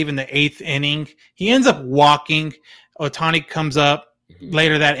was, I believe, in the 8th inning. He ends up walking. Ohtani comes up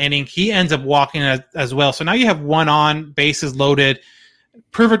later that inning. He ends up walking as well. So now you have one on, bases loaded.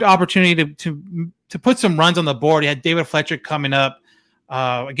 Perfect opportunity to put some runs on the board. You had David Fletcher coming up.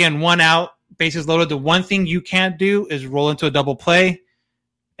 Again, one out, bases loaded. The one thing you can't do is roll into a double play.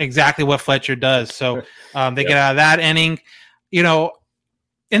 Exactly what Fletcher does. So they get out of that inning.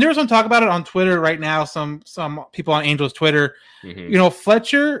 And there's some talk about it on Twitter right now. Some people on Angels Twitter.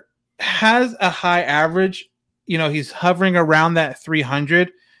 Fletcher has a high average. He's hovering around that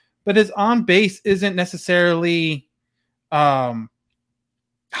 300, but his on base isn't necessarily high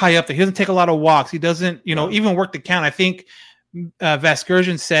up there. He doesn't take a lot of walks. He doesn't, even work the count. I think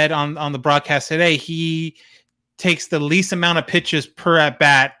Vasgersian said on the broadcast today he takes the least amount of pitches per at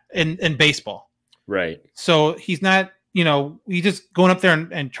bat in baseball. Right. So he's not. He's just going up there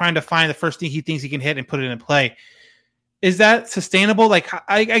and trying to find the first thing he thinks he can hit and put it in play. Is that sustainable? Like,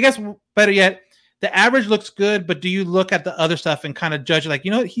 I guess better yet, the average looks good, but do you look at the other stuff and kind of judge like,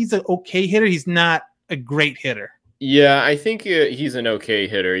 he's an okay hitter. He's not a great hitter. Yeah, I think he's an okay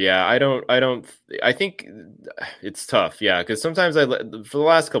hitter. Yeah, I think it's tough. Yeah, because sometimes for the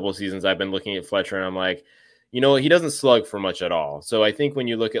last couple of seasons, I've been looking at Fletcher and I'm like, he doesn't slug for much at all. So I think when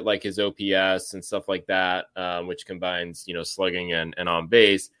you look at like his OPS and stuff like that, which combines, slugging and on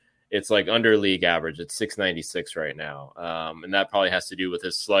base, it's like under league average. It's 696 right now. And that probably has to do with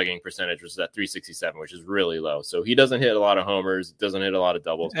his slugging percentage, which is at 367, which is really low. So he doesn't hit a lot of homers, doesn't hit a lot of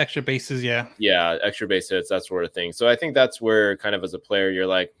doubles. Extra bases, yeah. Yeah, extra base hits, that sort of thing. So I think that's where kind of as a player, you're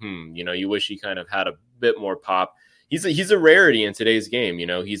like, you wish he kind of had a bit more pop. He's a rarity in today's game.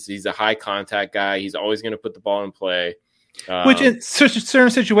 He's a high contact guy. He's always going to put the ball in play. Which in certain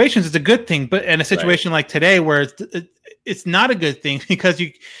situations is a good thing, but in a situation like today where it's not a good thing because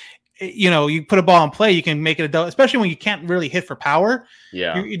you put a ball in play, you can make it a double, especially when you can't really hit for power.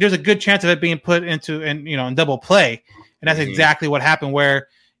 Yeah, there's a good chance of it being put into in double play, and that's exactly what happened. Where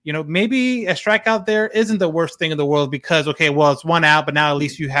maybe a strikeout there isn't the worst thing in the world because it's one out, but now at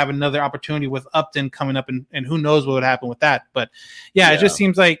least you have another opportunity with Upton coming up, and who knows what would happen with that. But it just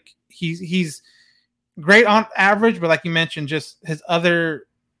seems like he's great on average, but like you mentioned, just his other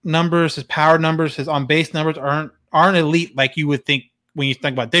numbers, his power numbers, his on base numbers aren't elite like you would think when you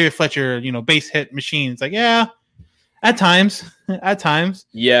think about David Fletcher, base hit machine. It's like, yeah, at times.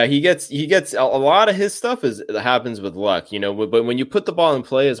 Yeah, he gets a lot of his stuff happens with luck, but when you put the ball in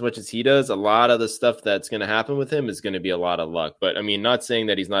play as much as he does, a lot of the stuff that's going to happen with him is going to be a lot of luck. But I mean, not saying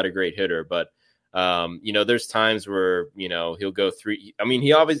that he's not a great hitter, but there's times where, he'll go through. I mean, he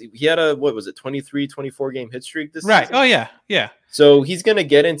had a 23, 24 game hit streak this right. season? Oh yeah. Yeah. So he's going to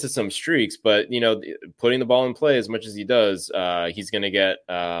get into some streaks, but putting the ball in play as much as he does, he's going to get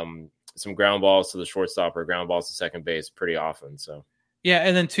some ground balls to the shortstop or ground balls to second base pretty often. So yeah,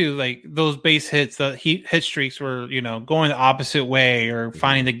 and then too, like those base hits, the hit streaks were going the opposite way or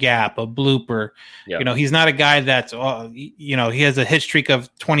finding the gap, a blooper. Yep. He's not a guy that's he has a hit streak of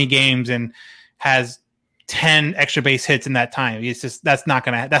 20 games and has 10 extra base hits in that time. It's just that's not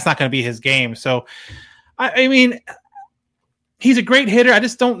gonna be his game. So I mean, he's a great hitter. I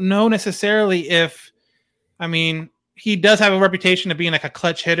just don't know necessarily if he does have a reputation of being like a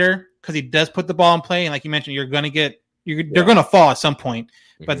clutch hitter because he does put the ball in play. And like you mentioned, they're going to fall at some point.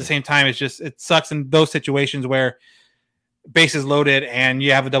 But at the same time, it sucks in those situations where bases loaded and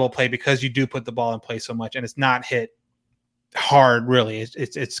you have a double play because you do put the ball in play so much and it's not hit hard. Really.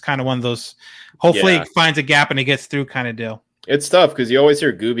 It's kind of one of those, hopefully it finds a gap and it gets through kind of deal. It's tough because you always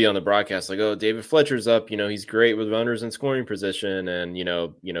hear Gooby on the broadcast like, oh, David Fletcher's up. He's great with runners in scoring position, and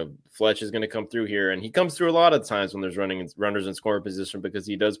Fletch is going to come through here, and he comes through a lot of times when there's runners in scoring position because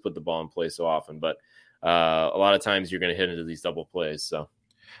he does put the ball in play so often. But a lot of times you're going to hit into these double plays. So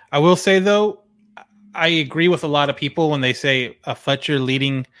I will say though, I agree with a lot of people when they say a Fletcher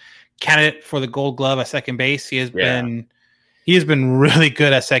leading candidate for the Gold Glove at second base. He has been really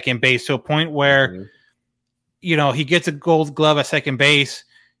good at second base to a point where. He gets a Gold Glove at second base.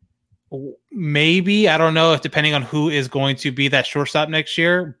 Maybe, I don't know if depending on who is going to be that shortstop next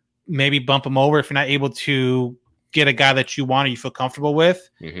year, maybe bump him over if you're not able to get a guy that you want or you feel comfortable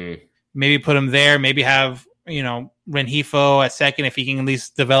with. Mm-hmm. Maybe put him there. Maybe have, Rengifo at second if he can at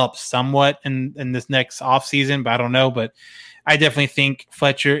least develop somewhat in this next offseason, but I don't know. But I definitely think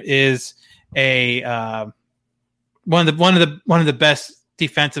Fletcher is a one of the best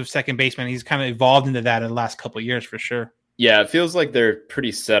defensive second baseman. He's kind of evolved into that in the last couple of years for sure. Yeah, it feels like they're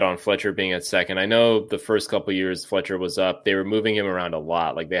pretty set on Fletcher being at second. I know the first couple years Fletcher was up, they were moving him around a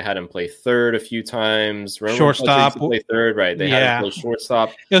lot. Like they had him play third a few times. Remember Shortstop. Play third, right? They had him play shortstop.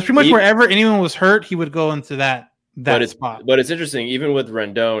 It was pretty much wherever anyone was hurt, he would go into that spot. But it's interesting. Even with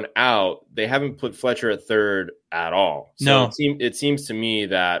Rendon out, they haven't put Fletcher at third at all. So no, it seems to me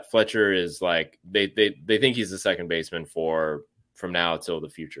that Fletcher is like they think he's the second baseman from now till the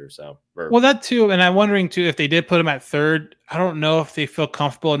future. So that too, and I'm wondering too if they did put him at third. I don't know if they feel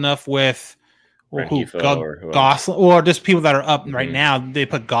comfortable enough with Gosselin or just people that are up right now. They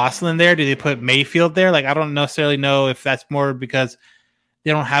put Gosselin there. Do they put Mayfield there? Like I don't necessarily know if that's more because they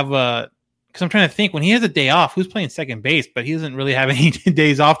don't have because I'm trying to think when he has a day off, who's playing second base, but he doesn't really have any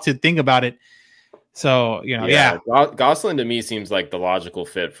days off to think about it. So, Gosselin to me seems like the logical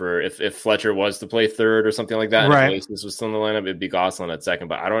fit for if Fletcher was to play third or something like that. Right. And if Laces was still in the lineup, it'd be Gosselin at second.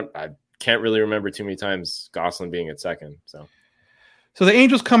 But I can't really remember too many times Gosselin being at second. So the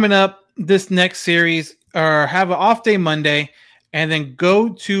Angels coming up this next series have an off day Monday and then go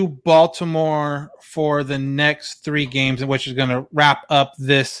to Baltimore for the next 3 games, which is going to wrap up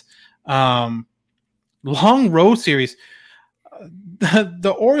this long road series.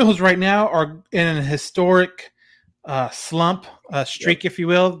 The Orioles right now are in a historic slump streak, if you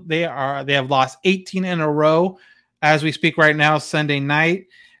will. They have lost 18 in a row as we speak right now, Sunday night,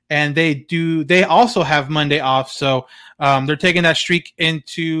 and they also have Monday off. So they're taking that streak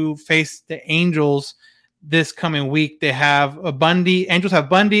into face the Angels this coming week. They have Angels have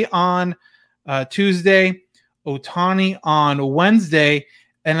Bundy on Tuesday, Ohtani on Wednesday.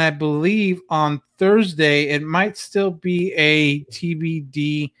 And I believe on Thursday, it might still be a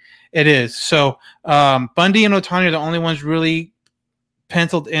TBD. It is. So Bundy and Ohtani are the only ones really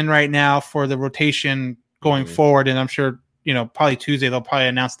penciled in right now for the rotation going forward. And I'm sure, probably Tuesday, they'll probably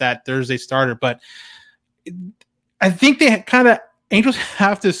announce that Thursday starter. But I think they Angels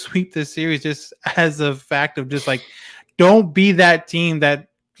have to sweep this series just as a fact of just like, don't be that team that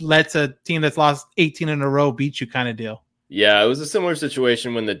lets a team that's lost 18 in a row beat you kind of deal. Yeah, it was a similar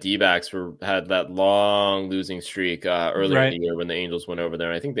situation when the D-backs had that long losing streak earlier in the year when the Angels went over there.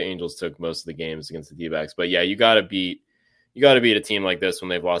 And I think the Angels took most of the games against the D-backs. But yeah, you got to beat a team like this when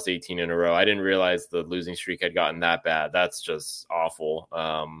they've lost 18 in a row. I didn't realize the losing streak had gotten that bad. That's just awful.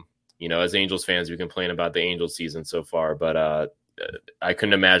 As Angels fans, we complain about the Angels season so far, but I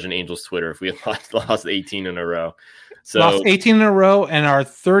couldn't imagine Angels Twitter if we had lost 18 in a row. So lost 18 in a row and are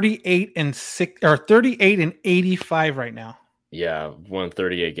 38 and 85 right now. Yeah, won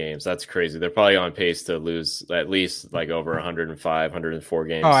 38 games. That's crazy. They're probably on pace to lose at least like over 105, 104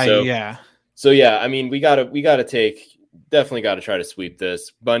 games. So yeah, I mean, we definitely got to try to sweep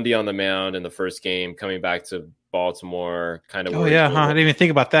this. Bundy on the mound in the first game, coming back to Baltimore, kind of. I didn't even think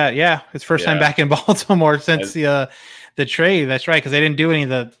about that. Yeah, his first time back in Baltimore since the trade. That's right, because they didn't do any of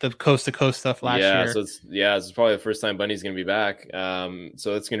the coast to coast stuff last year. So it's probably the first time Bundy's going to be back.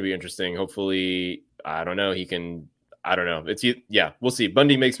 So it's going to be interesting. Hopefully, I don't know. We'll see.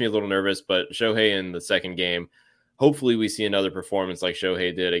 Bundy makes me a little nervous, but Shohei in the second game, hopefully we see another performance like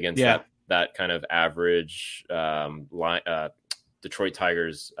Shohei did against that kind of average Detroit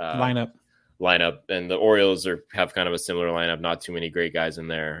Tigers lineup. And the Orioles have kind of a similar lineup, not too many great guys in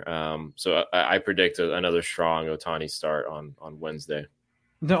there. So I predict another strong Ohtani start on Wednesday.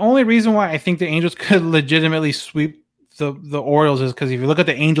 The only reason why I think the Angels could legitimately sweep the Orioles is because if you look at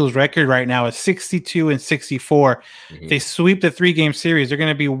the Angels record right now, it's 62 and 64. If they sweep the 3-game series, they're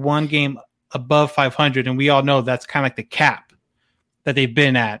going to be 1 game above 500. And we all know that's kind of like the cap that they've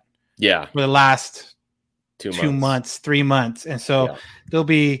been at for the last 2 months, 3 months. And so they'll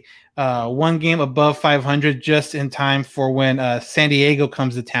be 1 game above 500 just in time for when San Diego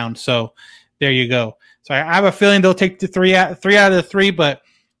comes to town. So there you go. So I have a feeling they'll take the 3 out of the 3, but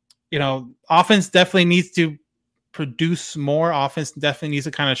offense definitely needs to produce more. Offense definitely needs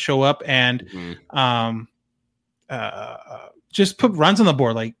to kind of show up and just put runs on the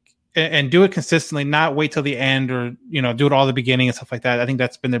board, and do it consistently, not wait till the end or do it all at the beginning and stuff like that. I think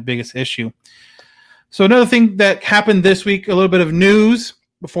that's been their biggest issue. So another thing that happened this week, a little bit of news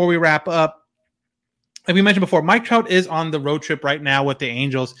before we wrap up. Like we mentioned before, Mike Trout is on the road trip right now with the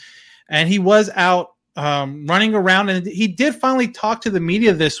Angels, and he was out running around, and he did finally talk to the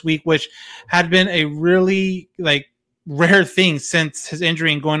media this week, which had been a really rare thing since his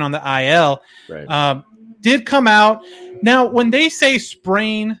injury and going on the IL. Right. Did come out. Now, when they say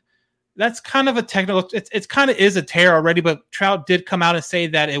sprain, that's kind of a technical. It's kind of is a tear already, but Trout did come out and say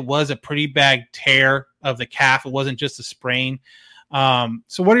that it was a pretty bad tear of the calf. It wasn't just a sprain.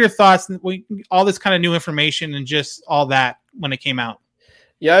 So what are your thoughts? All this kind of new information and just all that when it came out.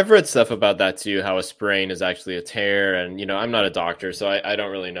 Yeah, I've read stuff about that too, how a sprain is actually a tear. And, I'm not a doctor, so I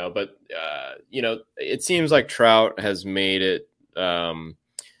don't really know. But, it seems like Trout has made it. I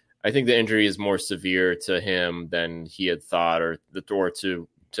think the injury is more severe to him than he had thought, or to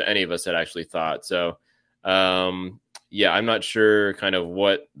any of us had actually thought. So, I'm not sure kind of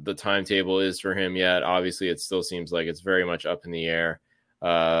what the timetable is for him yet. Obviously, it still seems like it's very much up in the air.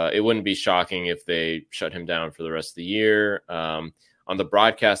 It wouldn't be shocking if they shut him down for the rest of the year. On the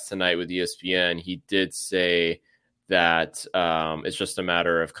broadcast tonight with ESPN, he did say that it's just a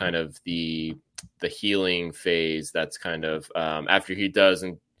matter of kind of the healing phase. That's kind of after he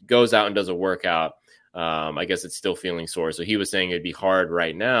goes out and does a workout. I guess it's still feeling sore. So he was saying it'd be hard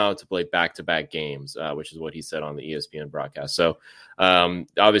right now to play back-to-back games, which is what he said on the ESPN broadcast. So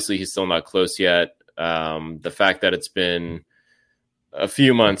obviously he's still not close yet. The fact that it's been a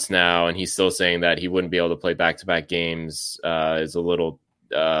few months now and he's still saying that he wouldn't be able to play back-to-back games is a little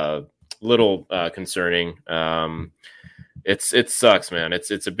concerning. It sucks, man.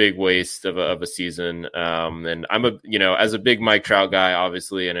 It's a big waste of a season. And I'm as a big Mike Trout guy,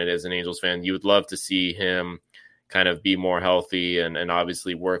 obviously, and as an Angels fan, you would love to see him kind of be more healthy and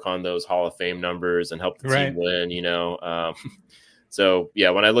obviously work on those Hall of Fame numbers and help the team win, So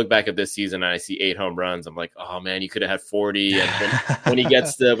yeah, when I look back at this season and I see 8 home runs, I'm like, oh man, you could have had 40. And when he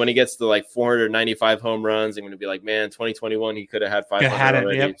gets to like 495 home runs, I'm going to be like, man, 2021, he could have had 500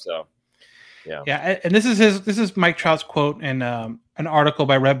 already. Yep. So yeah. And this is Mike Trout's quote in an article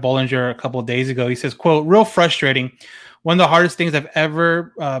by Rhett Bollinger a couple of days ago. He says, quote, "Real frustrating. One of the hardest things I've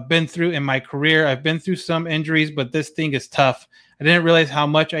ever been through in my career. I've been through some injuries, but this thing is tough. I didn't realize how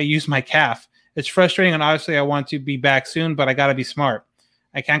much I used my calf. It's frustrating, and obviously I want to be back soon, but I got to be smart.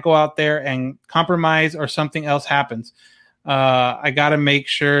 I can't go out there and compromise or something else happens. I got to make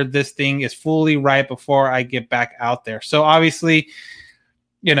sure this thing is fully right before I get back out there." So obviously,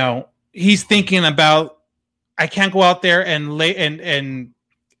 he's thinking about, I can't go out there and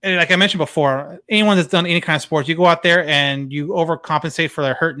like I mentioned before, anyone that's done any kind of sports, you go out there and you overcompensate for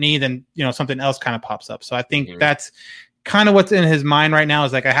a hurt knee, then something else kind of pops up. So I think that's kind of what's in his mind right now,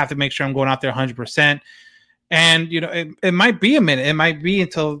 is like, I have to make sure I'm going out there 100%. And, it might be a minute. It might be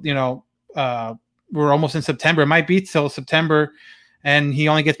until, we're almost in September. It might be till September and he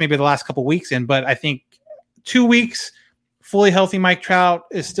only gets maybe the last couple weeks in. But I think 2 weeks, fully healthy Mike Trout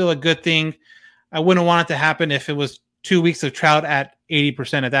is still a good thing. I wouldn't want it to happen if it was 2 weeks of Trout at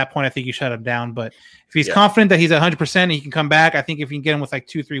 80%. At that point, I think you shut him down. But if he's confident that he's 100% and he can come back, I think if you can get him with like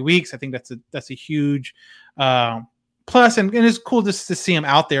 2-3 weeks, I think that's a huge plus. And it's cool just to see him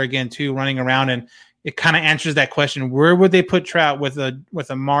out there again too, running around. And it kind of answers that question: where would they put Trout with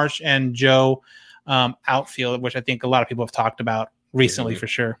a Marsh and Joe outfield, which I think a lot of people have talked about recently for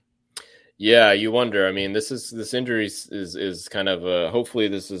sure. Yeah, you wonder. I mean, this injury is kind of hopefully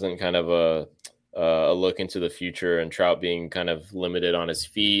this isn't kind of a look into the future and Trout being kind of limited on his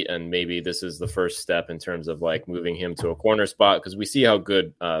feet, and maybe this is the first step in terms of like moving him to a corner spot, because we see how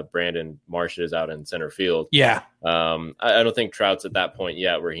good Brandon Marsh is out in center field. Yeah, I don't think Trout's at that point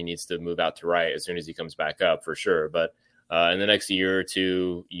yet where he needs to move out to right as soon as he comes back up, for sure. But in the next year or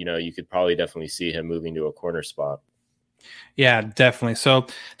two, you could probably definitely see him moving to a corner spot. Yeah, definitely. So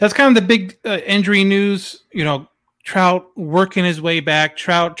that's kind of the big injury news. Trout working his way back,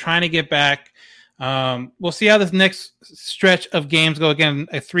 Trout trying to get back. We'll see how this next stretch of games go. Again,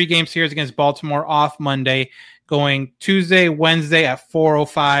 a 3-game series against Baltimore off Monday, going Tuesday, Wednesday at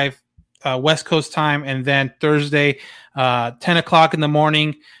 4:05 West Coast time, and then Thursday, 10 o'clock in the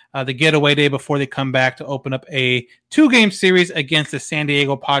morning, the getaway day before they come back to open up a 2-game series against the San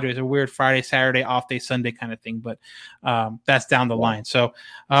Diego Padres, a weird Friday, Saturday, off day, Sunday kind of thing. But that's down the line. So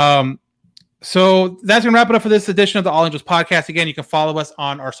that's going to wrap it up for this edition of the All Angels podcast. Again, you can follow us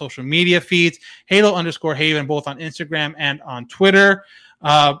on our social media feeds, Halo_Haven, both on Instagram and on Twitter.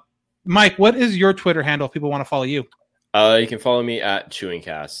 Mike, what is your Twitter handle if people want to follow you? You can follow me at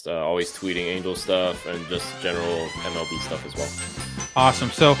ChewingCast, always tweeting Angel stuff and just general MLB stuff as well.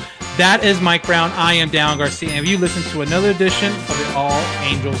 Awesome. So that is Mike Brown. I am Dallin Garcia. And have you listened to another edition of the All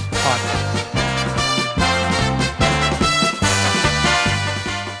Angels podcast?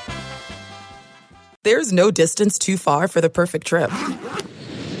 There's no distance too far for the perfect trip.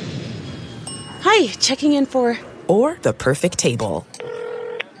 Hi, checking in for... Or the perfect table.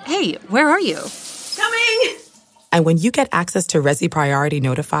 Hey, where are you? Coming! And when you get access to Resi Priority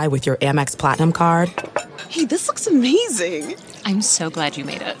Notify with your Amex Platinum card... Hey, this looks amazing. I'm so glad you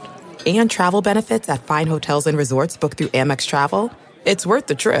made it. And travel benefits at fine hotels and resorts booked through Amex Travel. It's worth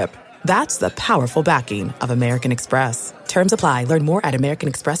the trip. That's the powerful backing of American Express. Terms apply. Learn more at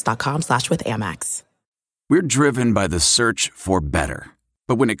americanexpress.com/withAmex. We're driven by the search for better.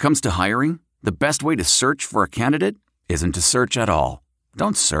 But when it comes to hiring, the best way to search for a candidate isn't to search at all.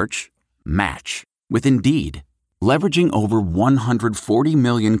 Don't search. Match with Indeed. Leveraging over 140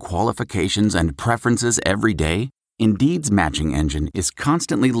 million qualifications and preferences every day, Indeed's matching engine is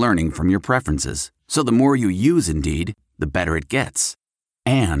constantly learning from your preferences. So the more you use Indeed, the better it gets.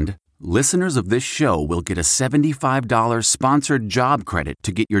 And listeners of this show will get a $75 sponsored job credit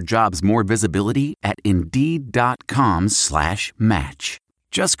to get your jobs more visibility at Indeed.com/match.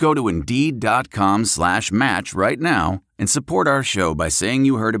 Just go to Indeed.com/match right now and support our show by saying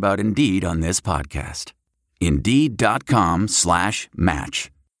you heard about Indeed on this podcast.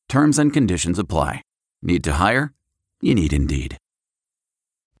 Indeed.com/match. Terms and conditions apply. Need to hire? You need Indeed.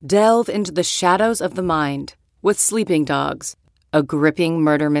 Delve into the shadows of the mind with Sleeping Dogs, a gripping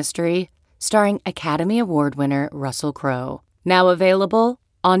murder mystery starring Academy Award winner Russell Crowe. Now available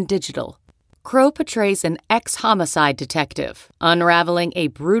on digital. Crowe portrays an ex-homicide detective unraveling a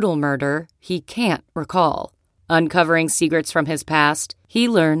brutal murder he can't recall. Uncovering secrets from his past, he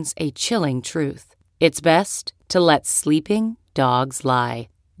learns a chilling truth. It's best to let sleeping dogs lie.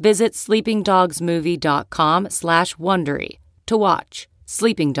 Visit sleepingdogsmovie.com/Wondery to watch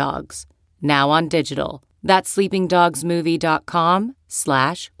Sleeping Dogs, now on digital. That's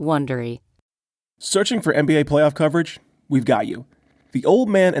sleepingdogsmovie.com/Wondery. Searching for NBA playoff coverage? We've got you. The Old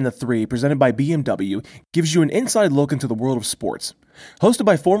Man and the Three, presented by BMW, gives you an inside look into the world of sports. Hosted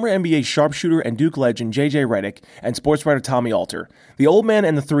by former NBA sharpshooter and Duke legend J.J. Redick and sports writer Tommy Alter, The Old Man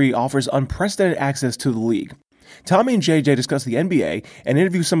and the Three offers unprecedented access to the league. Tommy and JJ discuss the NBA and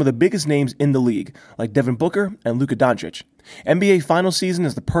interview some of the biggest names in the league, like Devin Booker and Luka Doncic. NBA final season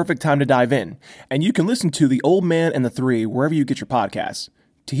is the perfect time to dive in, and you can listen to The Old Man and the Three wherever you get your podcasts.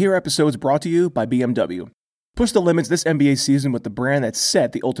 To hear episodes brought to you by BMW. Push the limits this NBA season with the brand that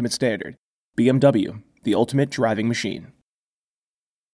set the ultimate standard. BMW, the ultimate driving machine.